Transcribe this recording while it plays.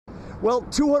Well,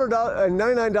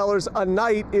 $299 a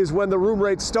night is when the room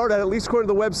rates start at least according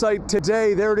to the website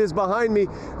today. There it is behind me,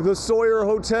 the Sawyer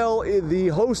Hotel. The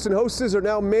host and hostess are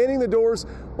now manning the doors,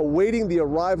 awaiting the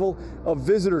arrival of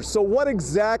visitors. So what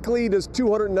exactly does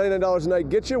 $299 a night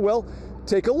get you? Well,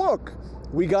 take a look.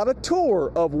 We got a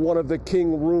tour of one of the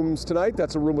king rooms tonight.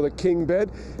 That's a room with a king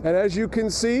bed. And as you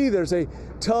can see, there's a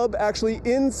tub actually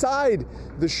inside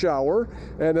the shower.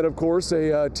 And then, of course,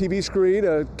 a TV screen,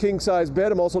 a king-size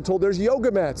bed. I'm also told there's yoga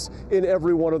mats in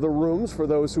every one of the rooms for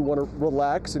those who want to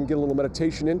relax and get a little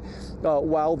meditation in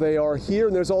while they are here.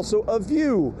 And there's also a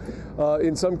view,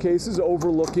 in some cases,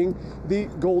 overlooking the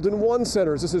Golden One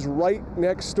Centers. This is right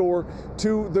next door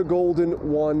to the Golden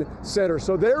One Center.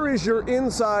 So there is your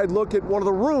inside look at one of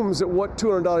the rooms at what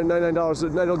 $299 a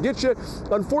night will get you.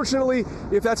 Unfortunately,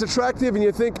 if that's attractive and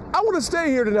you think, I want to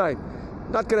stay here tonight,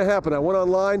 not going to happen. I went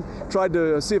online, tried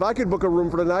to see if I could book a room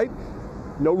for tonight.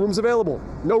 No rooms available.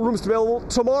 No rooms available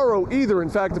tomorrow either. In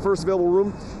fact, the first available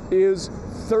room is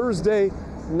Thursday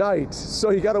night. So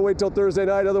you got to wait till Thursday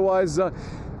night. Otherwise,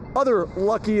 other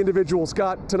lucky individuals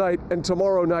got tonight and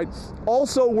tomorrow night.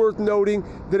 Also worth noting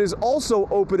that is also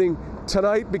opening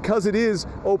tonight, because it is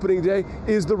opening day,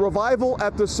 is the Revival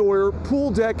at the Sawyer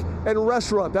Pool Deck and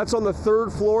Restaurant. That's on the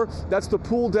 3rd floor. That's the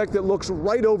pool deck that looks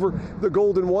right over the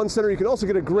Golden One Center. You can also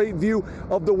get a great view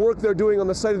of the work they're doing on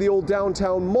the site of the old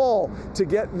downtown mall to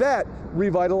get that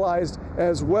revitalized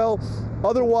as well.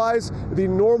 Otherwise, the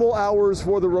normal hours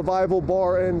for the Revival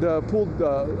bar and pool,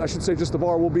 I should say just the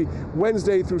bar, will be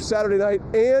Wednesday through Saturday night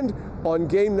and on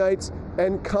game nights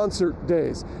and concert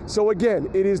days. So again,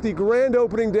 it is the grand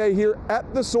opening day here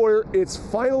at the Sawyer. It's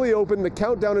finally open. The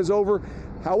countdown is over.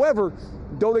 However,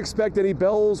 don't expect any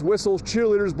bells, whistles,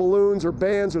 cheerleaders, balloons, or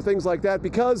bands or things like that,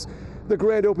 because the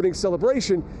grand opening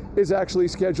celebration is actually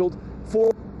scheduled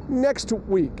for next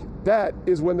week. That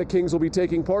is when the Kings will be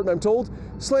taking part, and I'm told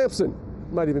Slampson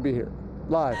might even be here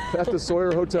live at the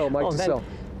Sawyer Hotel. Mike Tassell,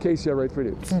 KCRA 3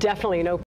 News. It's definitely no